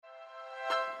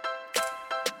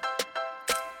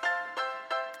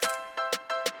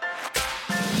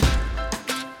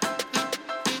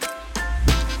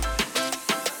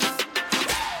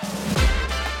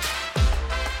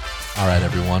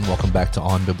everyone. Welcome back to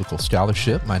On Biblical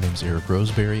Scholarship. My name is Eric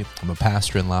Roseberry. I'm a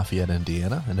pastor in Lafayette,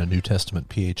 Indiana, and a New Testament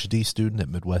PhD student at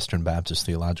Midwestern Baptist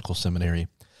Theological Seminary.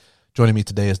 Joining me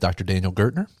today is Dr. Daniel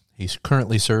Gertner. He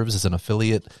currently serves as an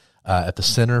affiliate at the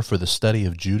Center for the Study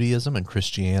of Judaism and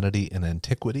Christianity in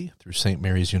Antiquity through St.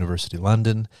 Mary's University,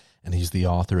 London, and he's the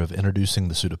author of Introducing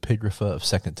the Pseudepigrapha of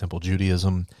Second Temple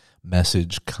Judaism,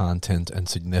 Message, Content, and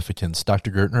Significance. Dr.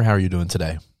 Gertner, how are you doing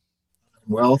today?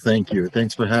 Well, thank you.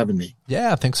 Thanks for having me.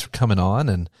 Yeah, thanks for coming on.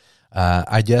 And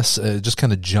I guess just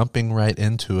kind of jumping right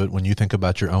into it, when you think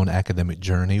about your own academic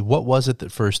journey, what was it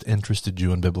that first interested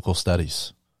you in biblical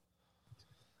studies?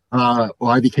 Well,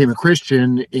 I became a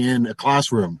Christian in a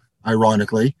classroom,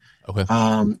 ironically. Okay.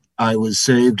 I was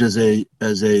saved as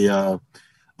a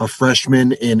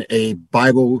freshman in a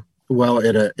Bible,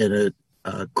 at a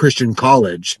Christian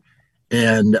college.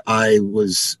 And I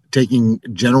was taking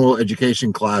general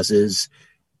education classes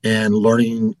and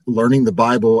learning the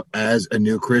Bible as a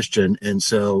new Christian. And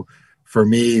so for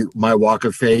me, my walk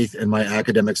of faith and my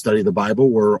academic study of the Bible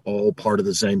were all part of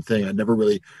the same thing. I never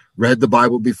really read the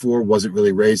Bible before, wasn't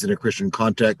really raised in a Christian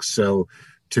context. So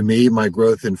to me, my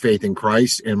growth in faith in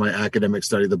Christ and my academic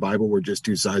study of the Bible were just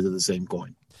two sides of the same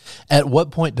coin. At what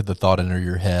point did the thought enter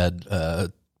your head,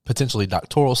 potentially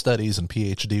doctoral studies and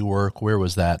PhD work? Where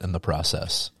was that in the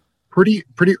process? Pretty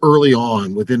early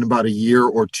on, within about a year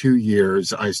or 2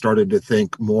 years, I started to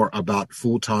think more about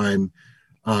full-time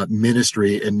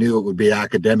ministry and knew it would be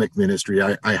academic ministry.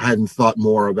 I hadn't thought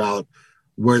more about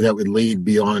where that would lead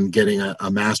beyond getting a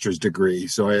master's degree.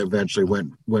 So I eventually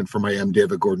went for my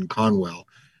MDiv at Gordon Conwell.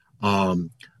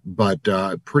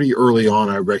 But pretty early on,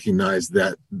 I recognized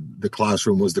that the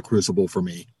classroom was the crucible for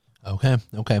me. Okay.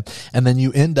 And then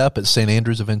you end up at St.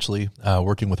 Andrews eventually,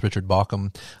 working with Richard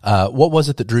Bauckham. What was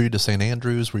it that drew you to St.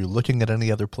 Andrews? Were you looking at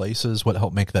any other places? What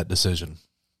helped make that decision?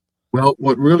 Well,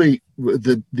 what really,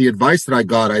 the advice that I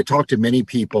got, I talked to many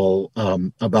people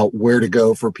about where to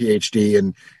go for PhD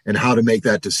and how to make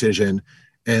that decision.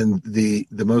 And the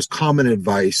most common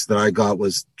advice that I got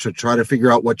was to try to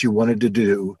figure out what you wanted to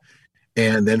do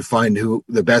and then find who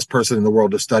the best person in the world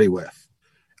to study with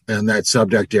in that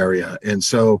subject area. And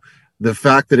so the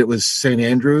fact that it was St.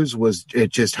 Andrews it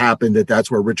just happened that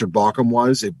that's where Richard Bauckham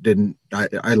was.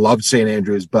 I loved St.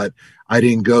 Andrews, but I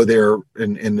didn't go there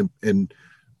in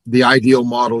the ideal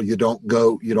model. You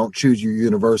don't choose your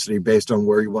university based on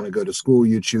where you want to go to school.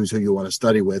 You choose who you want to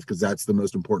study with, because that's the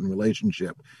most important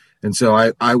relationship. And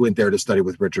so I went there to study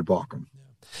with Richard Bauckham.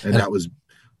 And that was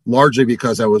largely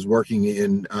because I was working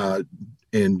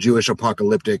in Jewish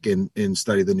apocalyptic in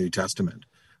study of the New Testament.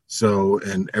 So,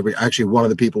 actually one of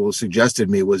the people who suggested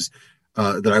me was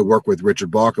that I work with Richard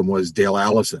Bauckham was Dale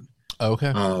Allison. Okay.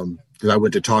 Because I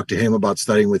went to talk to him about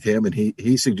studying with him, and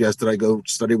he suggested I go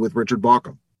study with Richard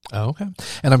Bauckham. Okay.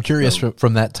 And I'm curious,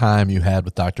 from that time you had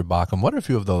with Dr. Bauckham, what are a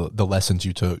few of the lessons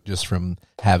you took just from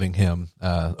having him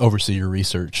oversee your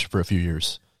research for a few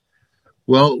years?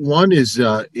 Well, one is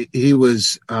he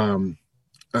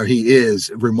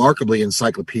is remarkably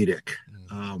encyclopedic.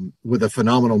 With a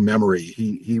phenomenal memory.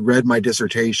 He read my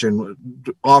dissertation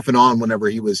off and on whenever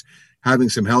he was having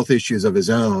some health issues of his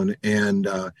own. And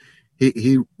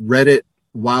he read it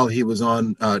while he was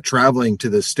on traveling to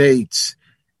the States.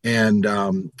 And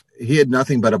he had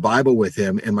nothing but a Bible with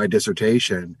him in my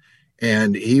dissertation.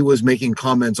 And he was making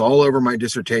comments all over my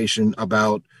dissertation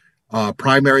about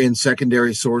primary and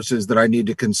secondary sources that I need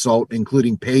to consult,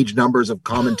 including page numbers of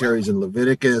commentaries in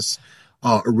Leviticus,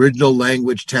 original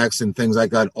language texts and things like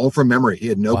that, all from memory. He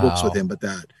had no books with him but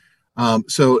that.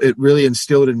 So it really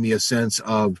instilled in me a sense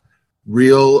of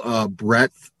real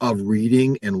breadth of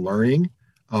reading and learning,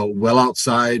 well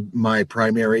outside my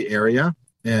primary area.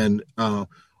 And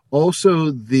also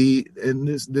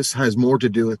this has more to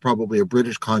do with probably a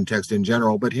British context in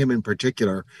general, but him in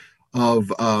particular,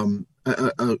 of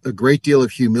a great deal of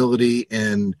humility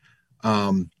and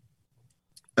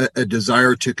a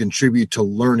desire to contribute to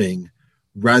learning,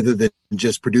 rather than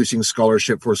just producing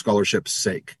scholarship for scholarship's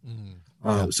sake.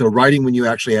 So writing when you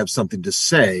actually have something to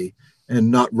say,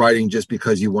 and not writing just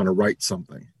because you want to write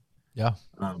something. Yeah.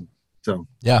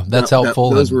 That's helpful.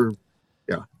 Those were,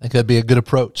 I think that'd be a good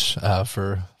approach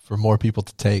for more people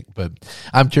to take. But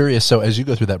I'm curious, so as you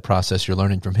go through that process, you're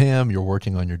learning from him, you're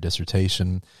working on your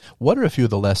dissertation. What are a few of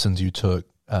the lessons you took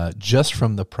just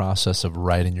from the process of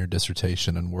writing your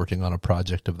dissertation and working on a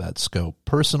project of that scope?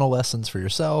 Personal lessons for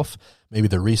yourself, maybe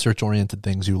the research-oriented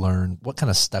things you learned. What kind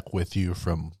of stuck with you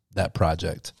from that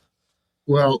project?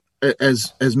 Well,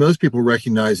 as most people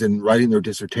recognize in writing their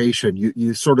dissertation,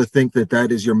 you sort of think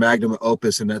that is your magnum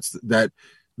opus, and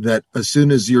that as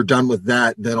soon as you're done with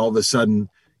that, then all of a sudden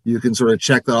you can sort of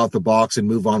check that off the box and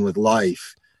move on with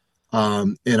life.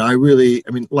 And I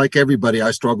mean, like everybody,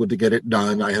 I struggled to get it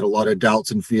done. I had a lot of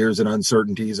doubts and fears and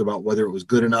uncertainties about whether it was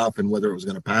good enough and whether it was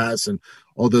going to pass and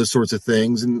all those sorts of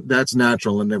things. And that's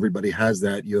natural. And everybody has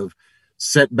that. You have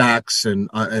setbacks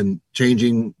and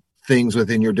changing things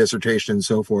within your dissertation and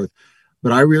so forth.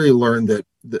 But I really learned that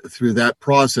through that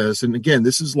process, and again,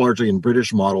 this is largely in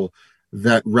British model,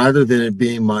 that rather than it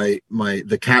being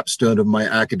the capstone of my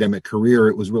academic career,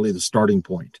 it was really the starting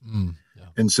point. Yeah.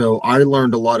 And so I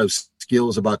learned a lot of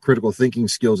skills about critical thinking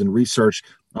skills and research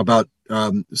about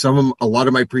a lot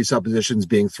of my presuppositions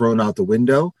being thrown out the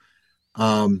window,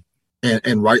 and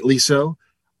rightly so.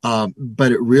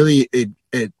 But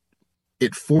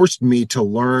it forced me to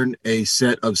learn a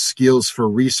set of skills for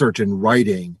research and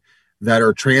writing that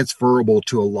are transferable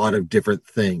to a lot of different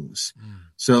things.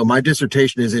 So my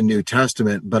dissertation is in New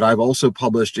Testament, but I've also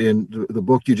published in the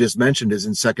book you just mentioned is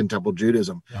in Second Temple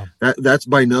Judaism. Yeah. That's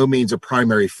by no means a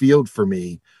primary field for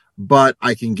me, but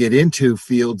I can get into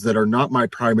fields that are not my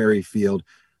primary field,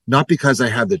 not because I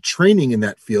have the training in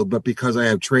that field, but because I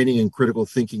have training in critical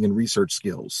thinking and research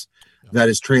skills that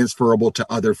is transferable to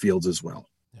other fields as well.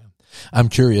 I'm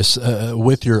curious,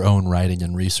 with your own writing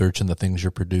and research and the things you're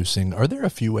producing, are there a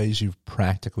few ways you've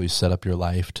practically set up your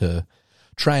life to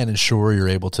try and ensure you're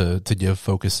able to give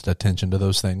focused attention to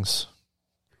those things?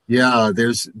 Yeah,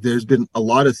 there's been a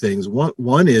lot of things.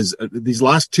 One is these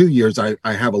last 2 years, I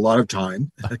have a lot of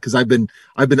time because I've been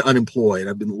unemployed.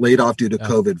 I've been laid off due to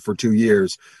COVID for 2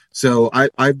 years. So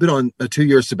I've been on a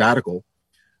 2-year sabbatical.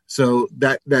 So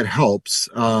that helps.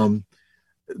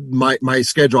 My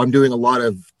schedule, I'm doing a lot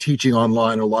of teaching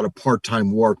online, a lot of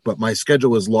part-time work, but my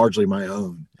schedule is largely my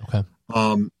own. Okay.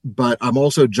 But I'm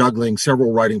also juggling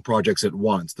several writing projects at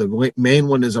once. The main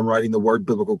one is I'm writing the Word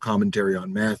Biblical Commentary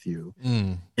on Matthew.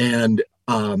 And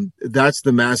that's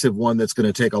the massive one that's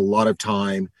going to take a lot of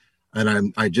time.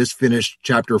 And I just finished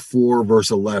chapter 4,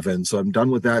 verse 11. So I'm done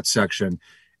with that section.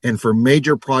 And for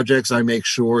major projects, I make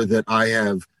sure that I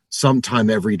have some time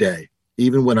every day.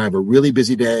 Even when I have a really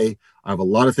busy day, I have a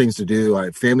lot of things to do. I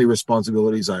have family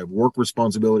responsibilities. I have work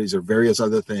responsibilities or various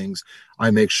other things. I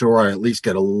make sure I at least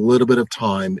get a little bit of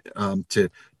time to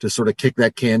sort of kick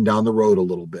that can down the road a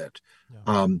little bit.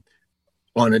 Yeah.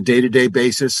 On a day-to-day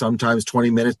basis, sometimes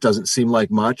 20 minutes doesn't seem like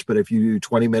much, but if you do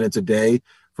 20 minutes a day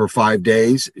for 5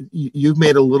 days, you've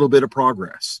made a little bit of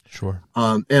progress. Sure.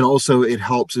 And also it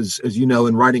helps, as you know,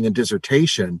 in writing a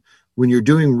dissertation, when you're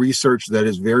doing research that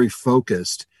is very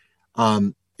focused,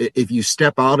 if you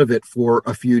step out of it for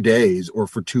a few days or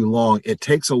for too long, it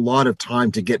takes a lot of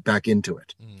time to get back into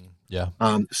it. Yeah.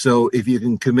 So if you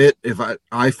can commit,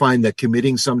 I find that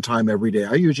committing some time every day,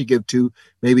 I usually give 2,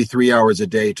 maybe 3 hours a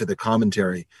day to the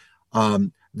commentary.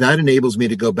 That enables me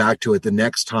to go back to it the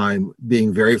next time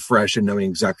being very fresh and knowing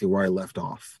exactly where I left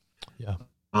off. Yeah.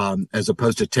 As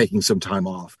opposed to taking some time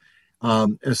off.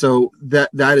 And so that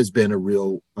has been a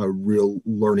real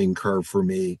learning curve for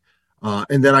me.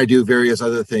 And then I do various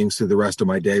other things through the rest of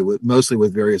my day, mostly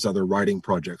with various other writing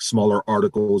projects, smaller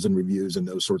articles and reviews and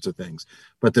those sorts of things.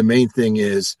 But the main thing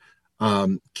is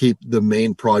keep the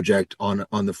main project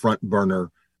on the front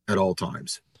burner at all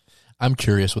times. I'm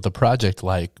curious, with a project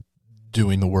like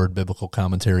doing the Word Biblical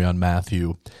Commentary on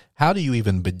Matthew, how do you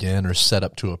even begin or set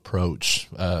up to approach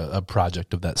a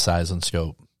project of that size and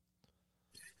scope?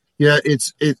 Yeah,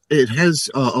 it has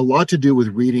a lot to do with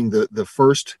reading the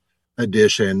first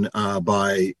edition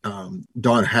by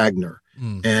Don Hagner.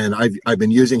 And I've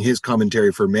been using his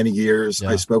commentary for many years. Yeah.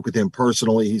 I spoke with him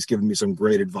personally. He's given me some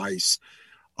great advice.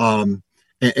 And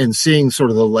seeing sort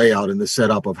of the layout and the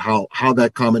setup of how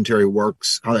that commentary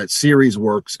works, how that series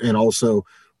works, and also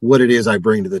what it is I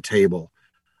bring to the table.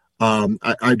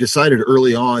 I decided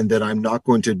early on that I'm not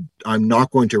going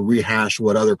to rehash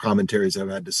what other commentaries have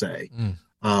had to say.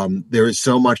 There is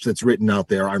so much that's written out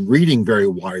there. I'm reading very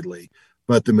widely,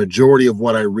 but the majority of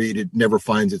what I read, it never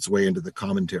finds its way into the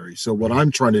commentary. So what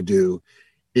I'm trying to do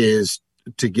is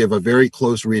to give a very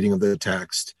close reading of the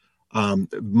text,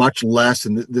 much less,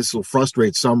 and this will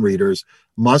frustrate some readers,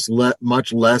 much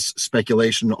less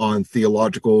speculation on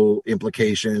theological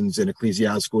implications and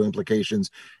ecclesiastical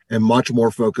implications, and much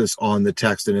more focus on the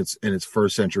text in its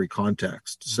first century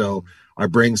context. So I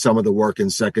bring some of the work in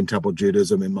Second Temple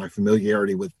Judaism and my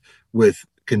familiarity with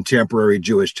contemporary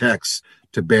Jewish texts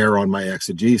to bear on my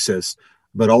exegesis,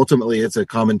 but ultimately it's a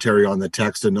commentary on the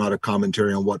text and not a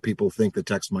commentary on what people think the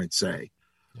text might say.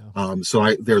 Yeah.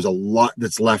 So there's a lot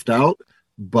that's left out,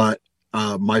 but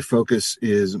my focus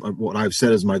is, what I've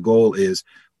said as my goal is,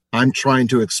 I'm trying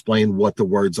to explain what the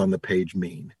words on the page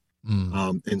mean.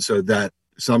 And so that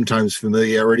sometimes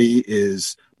familiarity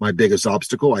is my biggest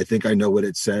obstacle. I think I know what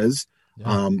it says,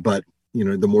 but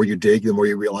the more you dig, the more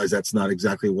you realize that's not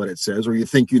exactly what it says, or you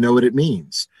think you know what it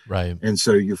means. Right. And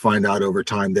so you find out over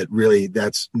time that really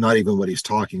that's not even what he's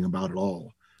talking about at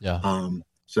all. Yeah.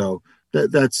 So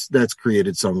that's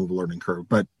created some of a learning curve.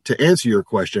 But to answer your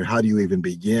question, how do you even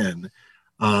begin?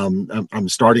 I'm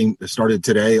started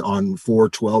today on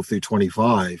 4:12 through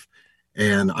 25,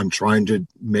 and I'm trying to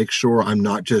make sure I'm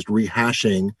not just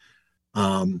rehashing,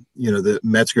 the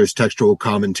Metzger's textual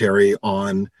commentary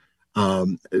on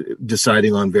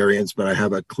deciding on variance, but I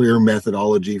have a clear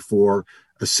methodology for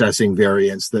assessing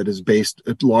variance that is based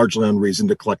largely on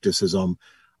reasoned eclecticism.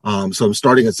 So I'm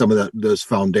starting at some of those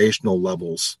foundational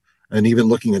levels, and even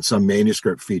looking at some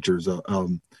manuscript features,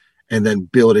 and then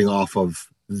building off of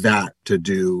that to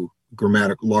do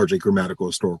largely grammatical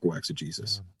historical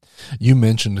exegesis. You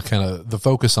mentioned kind of the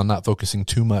focus on not focusing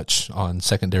too much on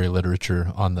secondary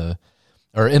literature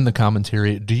in the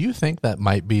commentary. Do you think that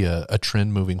might be a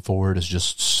trend moving forward, as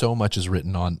just so much is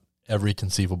written on every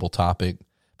conceivable topic?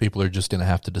 People are just going to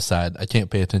have to decide, I can't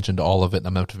pay attention to all of it, and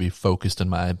I'm going to have to be focused in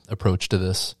my approach to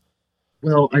this.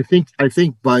 Well, I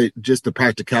think by just the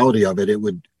practicality of it,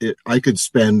 I could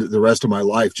spend the rest of my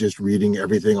life just reading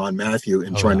everything on Matthew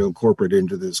and trying to incorporate it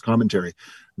into this commentary.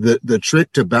 The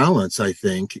trick to balance, I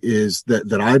think, is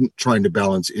that I'm trying to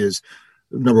balance is,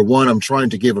 number one, I'm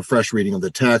trying to give a fresh reading of the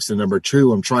text, and number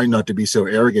two, I'm trying not to be so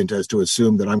arrogant as to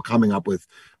assume that I'm coming up with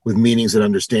meanings and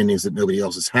understandings that nobody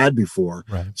else has had before.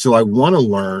 Right. So I want to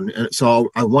learn, and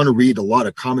so I want to read a lot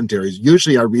of commentaries.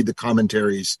 Usually, I read the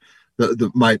commentaries.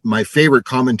 My favorite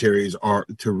commentaries are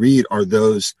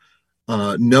those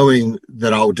knowing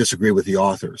that I'll disagree with the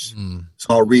authors. So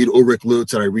I'll read Ulrich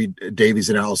Lutz and I read Davies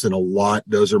and Allison a lot.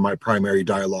 Those are my primary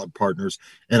dialogue partners,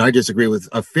 and I disagree with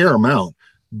a fair amount.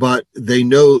 But they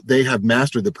know they have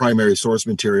mastered the primary source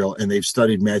material, and they've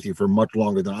studied Matthew for much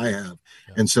longer than I have.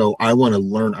 Yeah. And so I want to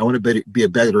learn. I want to be a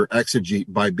better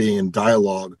exegete by being in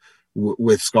dialogue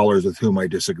with scholars with whom I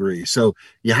disagree. So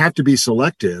you have to be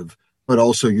selective, but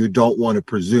also you don't want to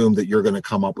presume that you're going to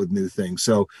come up with new things.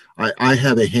 So I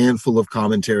have a handful of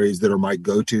commentaries that are my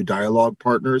go-to dialogue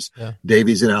partners,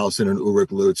 Davies and Allison and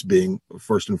Ulrich Lutz being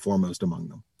first and foremost among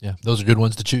them. Yeah, those are good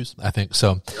ones to choose, I think.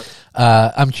 So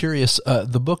I'm curious,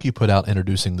 the book you put out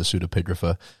introducing the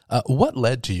pseudepigrapha, what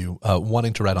led to you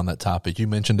wanting to write on that topic? You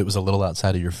mentioned it was a little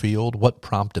outside of your field. What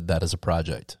prompted that as a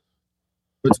project?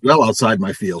 It's well outside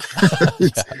my field.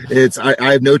 I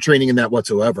have no training in that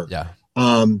whatsoever. Yeah.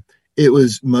 It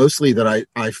was mostly that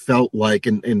I felt like,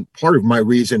 and part of my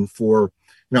reason for,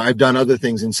 I've done other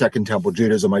things in Second Temple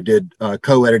Judaism. I did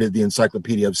co-edited the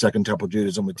Encyclopedia of Second Temple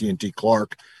Judaism with T.N.T.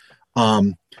 Clark,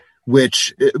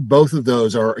 which both of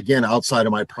those are, again, outside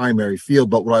of my primary field.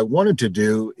 But what I wanted to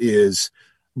do is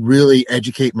really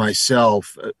educate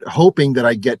myself, hoping that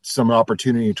I get some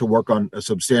opportunity to work on a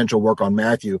substantial work on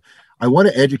Matthew. I want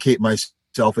to educate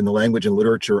myself in the language and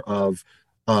literature of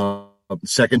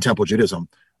Second Temple Judaism.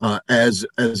 As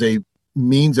a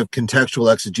means of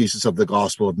contextual exegesis of the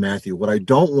Gospel of Matthew. What I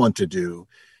don't want to do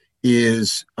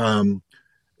is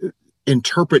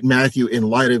interpret Matthew in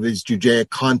light of his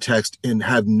Judaic context and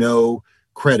have no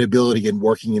credibility in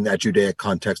working in that Judaic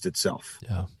context itself.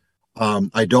 Yeah.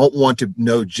 I don't want to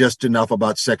know just enough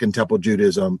about Second Temple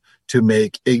Judaism to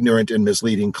make ignorant and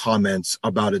misleading comments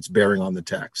about its bearing on the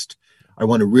text. I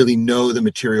want to really know the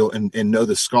material and know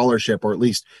the scholarship, or at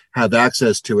least have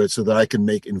access to it, so that I can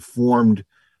make informed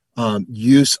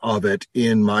use of it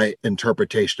in my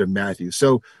interpretation of Matthew.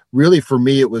 So really, for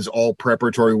me, it was all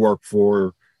preparatory work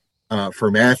for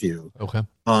Matthew. Okay.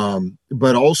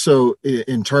 But also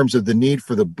in terms of the need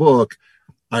for the book,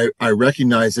 I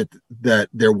recognize that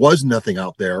there was nothing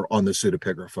out there on the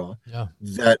pseudepigrapha,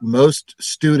 that most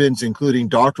students, including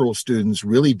doctoral students,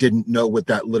 really didn't know what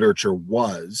that literature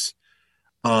was.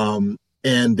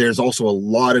 And there's also a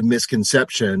lot of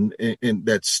misconception in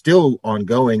that's still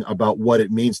ongoing about what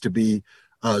it means to be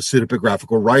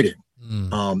pseudepigraphical writing.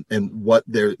 And what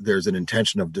there's an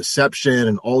intention of deception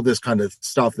and all this kind of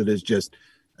stuff that is just,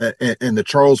 and the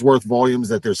Charlesworth volumes,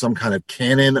 that there's some kind of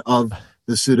canon of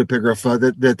the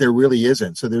pseudepigrapha that there really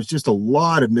isn't. So there's just a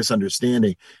lot of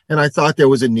misunderstanding. And I thought there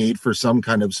was a need for some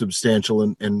kind of substantial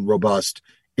and robust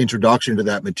introduction to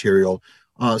that material.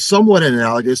 Somewhat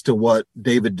analogous to what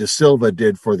David De Silva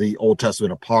did for the Old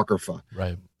Testament Apocrypha.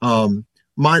 Right.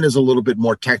 Mine is a little bit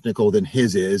more technical than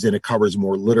his is, and it covers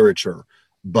more literature.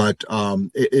 But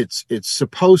it's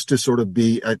supposed to sort of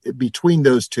be between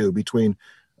those two, between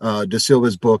De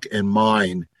Silva's book and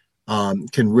mine,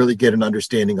 can really get an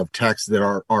understanding of texts that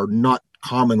are not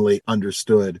commonly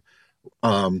understood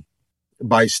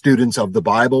by students of the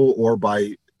Bible, or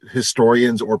by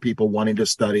historians, or people wanting to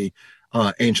study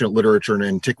ancient literature and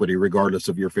antiquity, regardless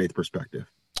of your faith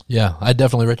perspective. Yeah, I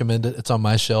definitely recommend it. It's on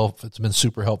my shelf. It's been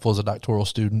super helpful as a doctoral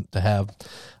student to have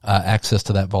access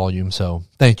to that volume. So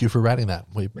thank you for writing that.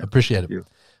 We appreciate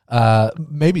it.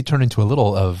 Maybe turning to a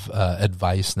little of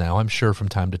advice now. I'm sure from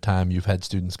time to time you've had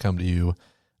students come to you,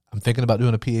 I'm thinking about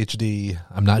doing a PhD.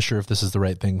 I'm not sure if this is the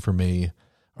right thing for me.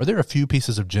 Are there a few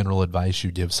pieces of general advice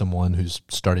you give someone who's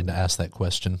starting to ask that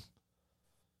question?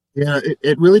 Yeah,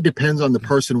 it really depends on the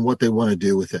person, what they want to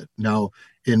do with it. Now,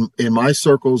 in my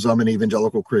circles, I'm an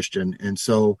evangelical Christian. And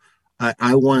so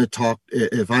I want to talk,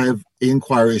 if I have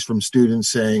inquiries from students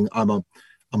saying, I'm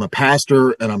a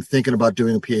pastor and I'm thinking about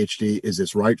doing a PhD, is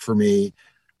this right for me?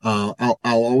 I'll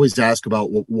always ask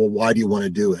about, well, why do you want to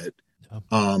do it?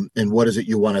 And what is it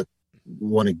you want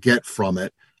to get from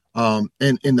it?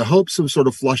 And in the hopes of sort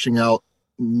of flushing out,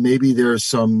 maybe there's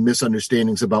some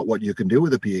misunderstandings about what you can do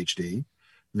with a PhD.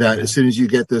 That as soon as you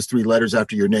get those 3 letters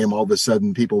after your name, all of a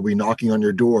sudden people will be knocking on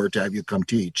your door to have you come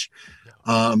teach.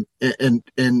 And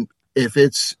if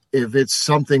it's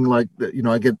something like that,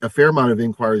 I get a fair amount of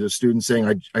inquiries of students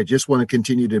saying, I just want to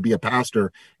continue to be a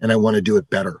pastor and I want to do it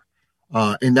better.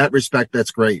 In that respect,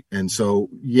 that's great. And so,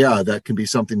 yeah, that can be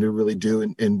something to really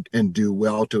do and do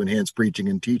well to enhance preaching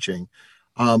and teaching.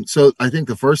 So I think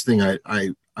the first thing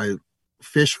I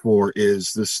fish for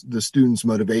is the student's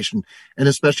motivation, and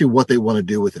especially what they want to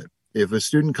do with it. If a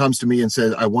student comes to me and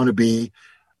says, I want to get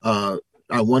a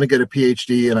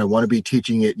PhD and I want to be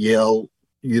teaching at Yale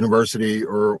University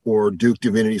or Duke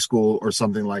Divinity School or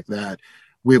something like that,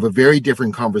 we have a very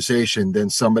different conversation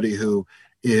than somebody who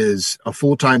is a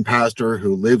full-time pastor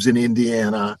who lives in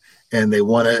Indiana and they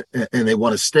want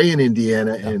to stay in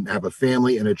Indiana and have a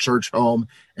family and a church home,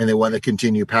 and they want to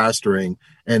continue pastoring,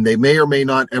 and they may or may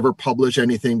not ever publish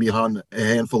anything beyond a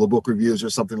handful of book reviews or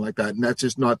something like that. And that's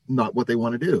just not what they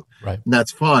want to do. Right. And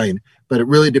that's fine. But it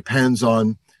really depends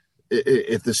on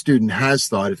if the student has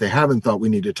thought. If they haven't thought, we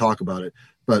need to talk about it,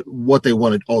 but what they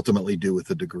want to ultimately do with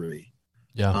the degree.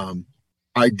 Yeah.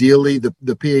 Ideally, the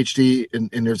PhD,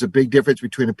 and there's a big difference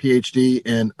between a PhD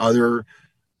and other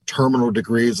terminal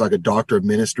degrees like a Doctor of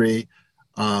Ministry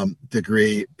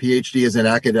degree. PhD is an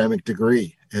academic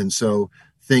degree. And so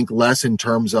think less in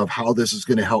terms of how this is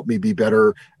going to help me be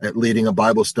better at leading a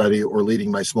Bible study or leading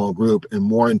my small group, and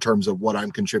more in terms of what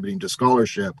I'm contributing to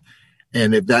scholarship.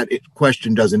 And if that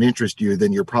question doesn't interest you,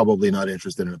 then you're probably not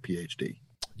interested in a PhD.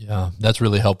 Yeah, that's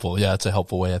really helpful. Yeah, it's a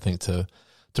helpful way, I think, to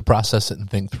process it and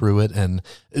think through it. And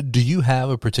do you have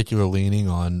a particular leaning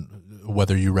on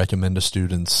whether you recommend to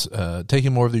students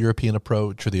taking more of the European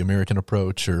approach or the American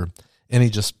approach, or any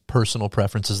just personal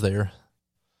preferences there?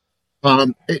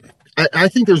 I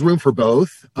think there's room for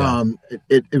both. Yeah.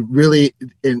 It really,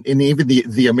 and even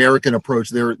the American approach,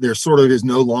 there sort of is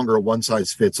no longer a one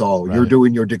size fits all. Right. You're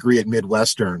doing your degree at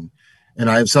Midwestern, and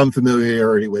I have some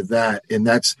familiarity with that, and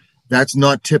that's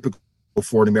not typical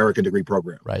for an American degree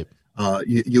program. Right.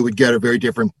 You would get a very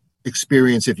different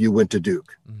experience if you went to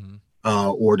Duke. Mm-hmm.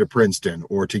 Or to Princeton,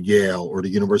 or to Yale, or to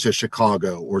University of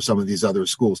Chicago, or some of these other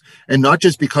schools. And not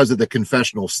just because of the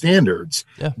confessional standards,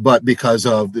 but because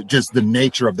of just the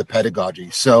nature of the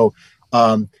pedagogy. So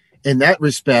in that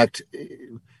respect,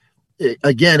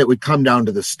 again, it would come down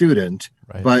to the student.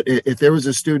 Right. But if there was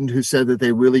a student who said that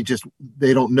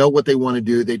they don't know what they want to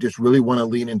do, they just really want to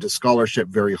lean into scholarship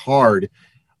very hard,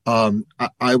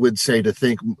 I would say to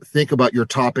think about your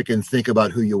topic and think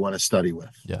about who you want to study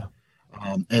with. Yeah.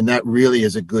 And that really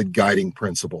is a good guiding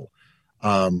principle.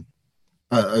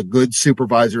 A good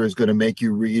supervisor is going to make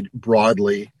you read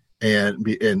broadly and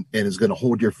is going to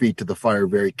hold your feet to the fire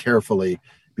very carefully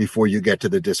before you get to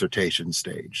the dissertation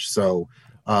stage. So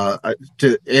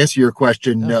to answer your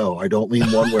question, no, I don't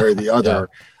lean one way or the other,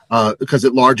 because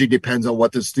it largely depends on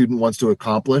what the student wants to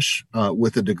accomplish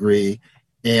with a degree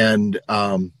and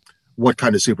what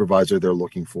kind of supervisor they're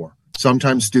looking for.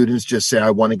 Sometimes students just say, I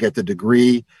want to get the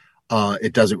degree.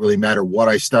 It doesn't really matter what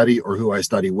I study or who I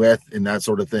study with, and that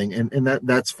sort of thing. And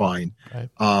that's fine.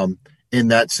 Right. In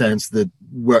that sense, that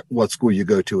what school you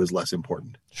go to is less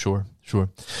important. Sure.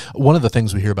 One of the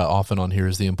things we hear about often on here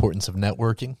is the importance of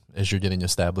networking as you're getting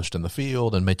established in the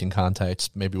field and making contacts,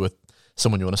 maybe with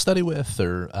someone you want to study with,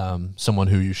 or someone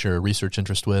who you share a research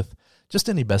interest with. Just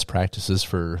any best practices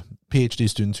for PhD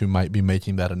students who might be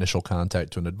making that initial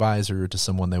contact to an advisor, to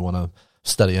someone they want to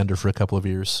study under for a couple of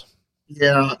years.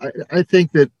 Yeah, I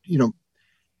think that,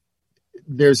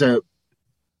 there's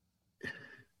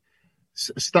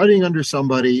studying under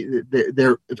somebody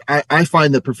there. I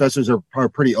find that professors are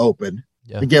pretty open.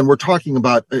 Yeah. Again, we're talking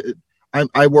about,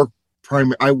 I've worked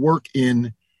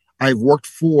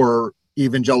for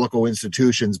evangelical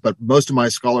institutions, but most of my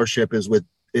scholarship is with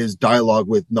is dialogue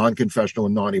with non-confessional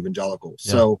and non-evangelical.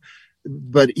 Yeah. So,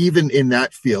 but even in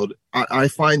that field, I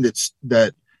find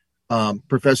that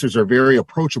professors are very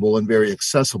approachable and very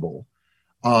accessible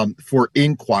for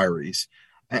inquiries.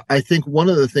 I think one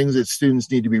of the things that students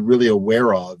need to be really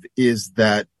aware of is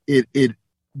that it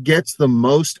gets the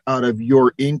most out of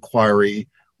your inquiry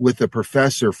with the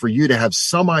professor for you to have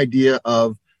some idea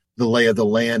of the lay of the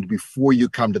land before you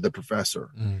come to the professor.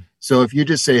 So if you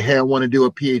just say, hey, I want to do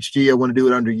a PhD, I want to do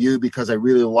it under you because I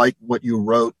really like what you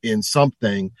wrote in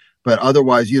something, but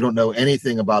otherwise you don't know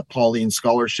anything about Pauline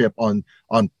scholarship on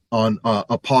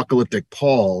apocalyptic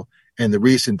Paul and the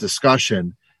recent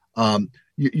discussion,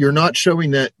 you're not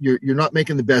showing that you're not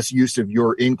making the best use of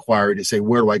your inquiry to say,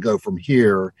 where do I go from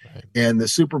here? Right. And the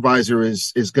supervisor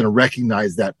is going to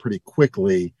recognize that pretty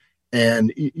quickly,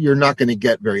 and you're not going to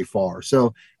get very far.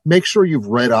 So make sure you've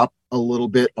read up a little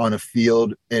bit on a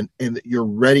field and that you're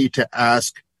ready to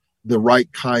ask the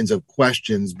right kinds of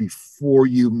questions before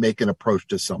you make an approach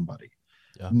to somebody.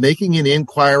 Yeah. Making an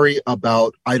inquiry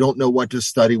about, I don't know what to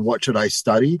study, what should I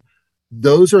study?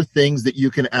 Those are things that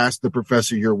you can ask the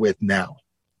professor you're with now.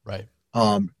 Right.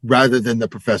 Rather than the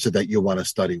professor that you want to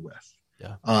study with.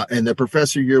 Yeah. And the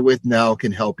professor you're with now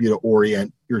can help you to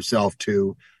orient yourself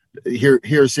to, here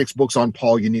are 6 books on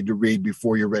Paul you need to read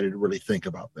before you're ready to really think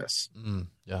about this.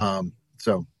 Yeah.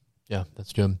 Yeah,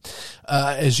 that's good.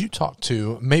 As you talk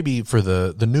to maybe for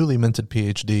the newly minted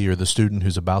PhD or the student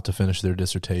who's about to finish their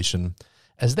dissertation,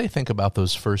 as they think about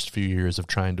those first few years of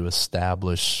trying to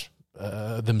establish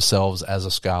themselves as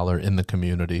a scholar in the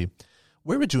community,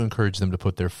 where would you encourage them to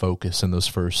put their focus in those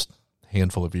first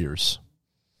handful of years?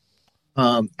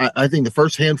 I think the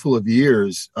first handful of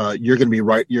years, you're going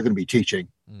to be teaching,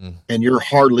 and you're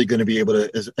hardly going to be able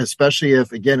to, especially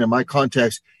if, again, in my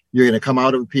context, you're going to come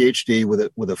out of a PhD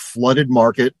with a flooded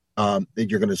market, that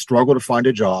you're going to struggle to find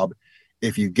a job.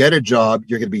 If you get a job,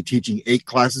 you're going to be teaching 8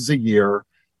 classes a year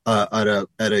at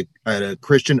a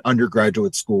Christian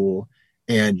undergraduate school,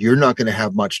 and you're not going to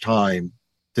have much time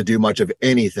to do much of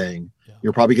anything. Yeah.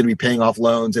 You're probably going to be paying off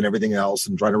loans and everything else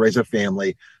and trying to raise a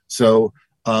family. So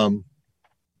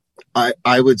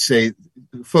I would say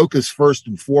focus first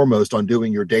and foremost on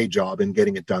doing your day job and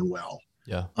getting it done well.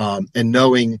 Yeah. And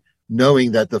knowing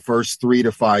that the first 3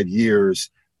 to 5 years,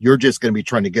 you're just going to be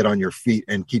trying to get on your feet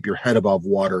and keep your head above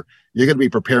water. You're going to be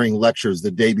preparing lectures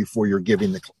the day before you're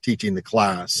teaching the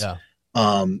class. Yeah.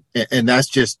 And that's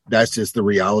just the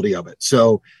reality of it.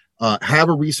 So have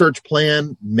a research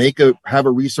plan, have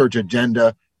a research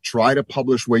agenda, try to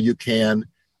publish where you can.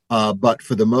 But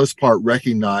for the most part,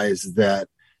 recognize that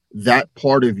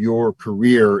part of your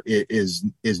career is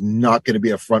not going to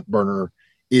be a front burner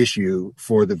issue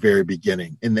for the very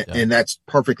beginning. And that's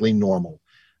perfectly normal.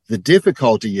 The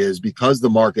difficulty is because the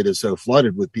market is so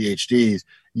flooded with PhDs,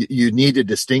 you need to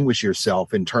distinguish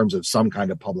yourself in terms of some kind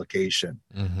of publication.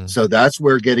 Mm-hmm. So that's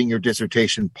where getting your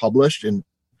dissertation published, and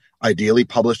ideally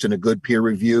published in a good peer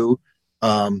review,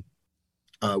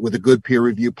 with a good peer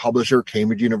review publisher,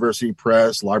 Cambridge University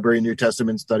Press, Library of New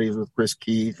Testament Studies with Chris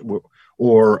Keith,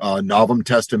 or Novum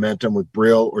Testamentum with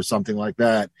Brill, or something like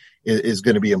that, is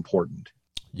going to be important.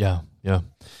 Yeah, yeah.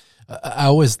 I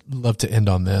always love to end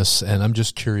on this, and I'm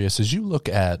just curious, as you look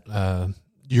at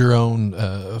your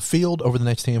own field over the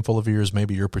next handful of years,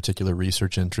 maybe your particular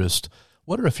research interest,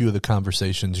 what are a few of the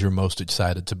conversations you're most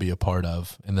excited to be a part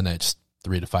of in the next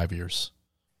 3 to 5 years?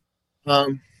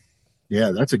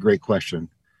 Yeah, that's a great question.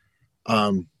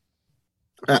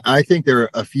 I think there are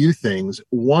a few things.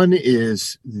 One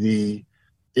is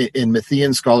in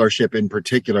Matthean scholarship in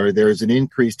particular, there is an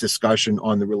increased discussion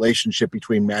on the relationship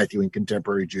between Matthew and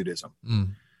contemporary Judaism.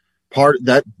 Part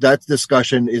that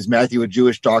discussion, is Matthew a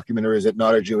Jewish document or is it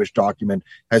not a Jewish document,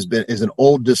 is an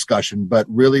old discussion, but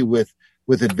really with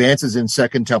advances in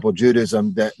Second Temple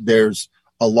Judaism, that there's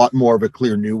a lot more of a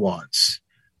clear nuance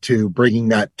to bringing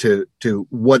that to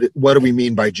what do we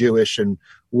mean by Jewish, and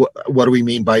what do we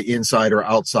mean by inside or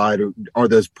outside, or are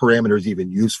those parameters even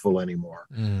useful anymore?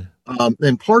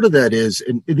 And part of that is,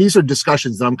 and these are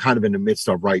discussions that I'm kind of in the midst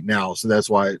of right now, so that's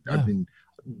why I've been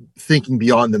thinking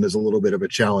beyond them is a little bit of a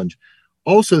challenge.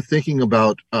 Also thinking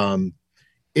about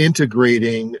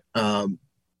integrating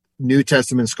New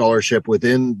Testament scholarship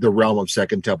within the realm of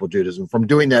Second Temple Judaism. From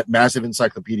doing that massive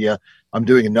encyclopedia, I'm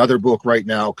doing another book right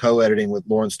now, co-editing with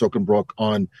Lauren Stokenbrook,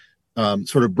 on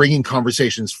sort of bringing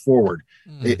conversations forward.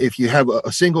 If you have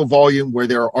a single volume where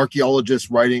there are archaeologists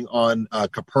writing on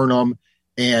Capernaum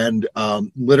and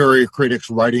literary critics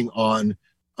writing on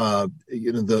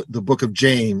the book of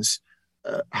James,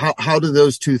 how do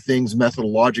those two things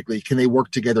methodologically, can they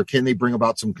work together? Can they bring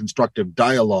about some constructive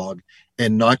dialogue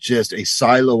and not just a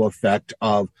silo effect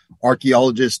of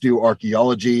archaeologists do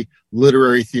archaeology,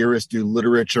 literary theorists do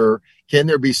literature? Can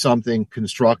there be something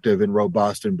constructive and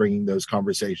robust in bringing those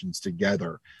conversations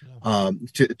together,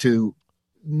 to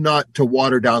not to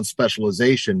water down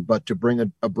specialization, but to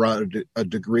bring a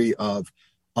degree of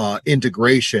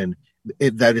integration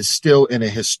that is still in a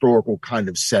historical kind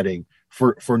of setting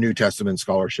for New Testament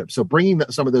scholarship. So bringing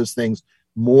some of those things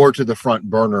more to the front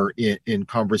burner in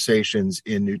conversations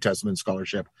in New Testament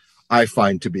scholarship, I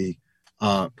find to be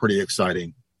pretty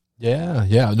exciting.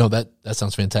 Yeah. No, that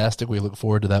sounds fantastic. We look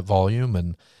forward to that volume.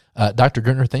 And Dr.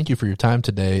 Gertner, thank you for your time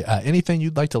today. Anything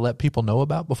you'd like to let people know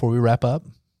about before we wrap up?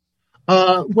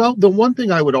 Well, the one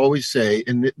thing I would always say,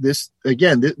 and this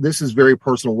is very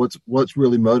personal. What's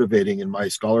really motivating in my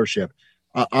scholarship?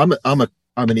 I'm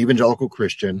an evangelical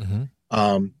Christian.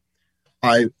 Mm-hmm.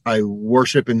 I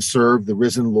worship and serve the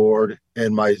risen Lord,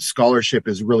 and my scholarship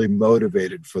is really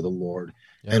motivated for the Lord.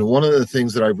 Yeah. And one of the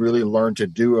things that I've really learned to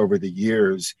do over the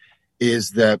years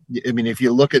is that, I mean, if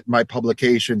you look at my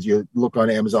publications, you look on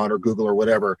Amazon or Google or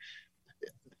whatever,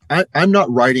 I'm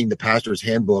not writing the pastor's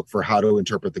handbook for how to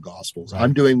interpret the Gospels. Right.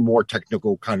 I'm doing more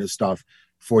technical kind of stuff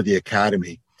for the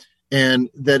academy. And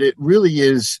that it really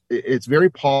is, it's very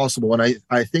possible. And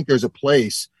I think there's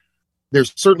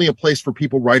certainly a place for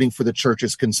people writing for the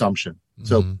church's consumption. Mm-hmm.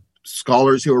 So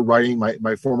scholars who are writing,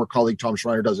 my former colleague Tom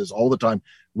Schreiner does this all the time,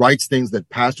 writes things that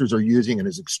pastors are using and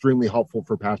is extremely helpful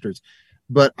for pastors.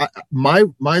 But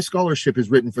my scholarship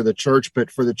is written for the church, but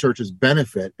for the church's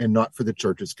benefit and not for the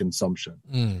church's consumption.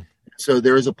 Mm. So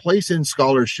there is a place in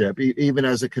scholarship, even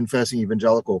as a confessing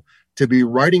evangelical, to be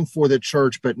writing for the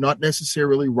church, but not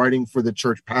necessarily writing for the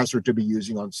church pastor to be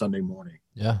using on Sunday morning.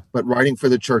 Yeah. But writing for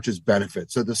the church's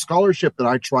benefit. So the scholarship that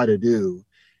I try to do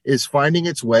is finding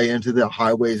its way into the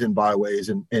highways and byways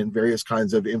and various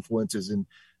kinds of influences and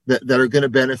that are going to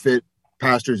benefit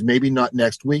pastors, maybe not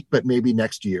next week, but maybe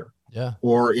next year. Yeah.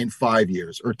 Or in 5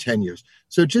 years or 10 years.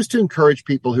 So just to encourage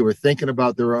people who are thinking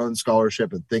about their own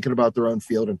scholarship and thinking about their own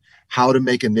field and how to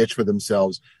make a niche for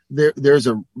themselves, there's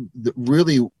a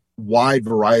really wide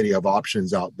variety of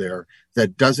options out there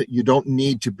you don't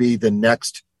need to be the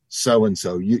next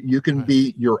so-and-so. You can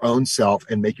be your own self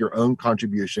and make your own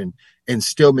contribution and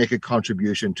still make a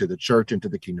contribution to the church and to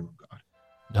the kingdom of God.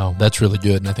 No, that's really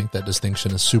good, and I think that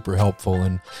distinction is super helpful.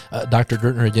 And Dr.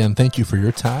 Gertner, again, thank you for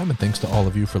your time, and thanks to all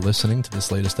of you for listening to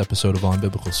this latest episode of On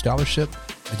Biblical Scholarship.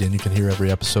 Again, you can hear every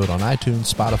episode on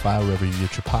iTunes, Spotify, wherever you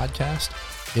get your podcast.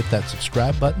 Hit that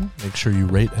subscribe button, make sure you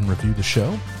rate and review the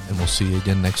show, and we'll see you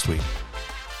again next week.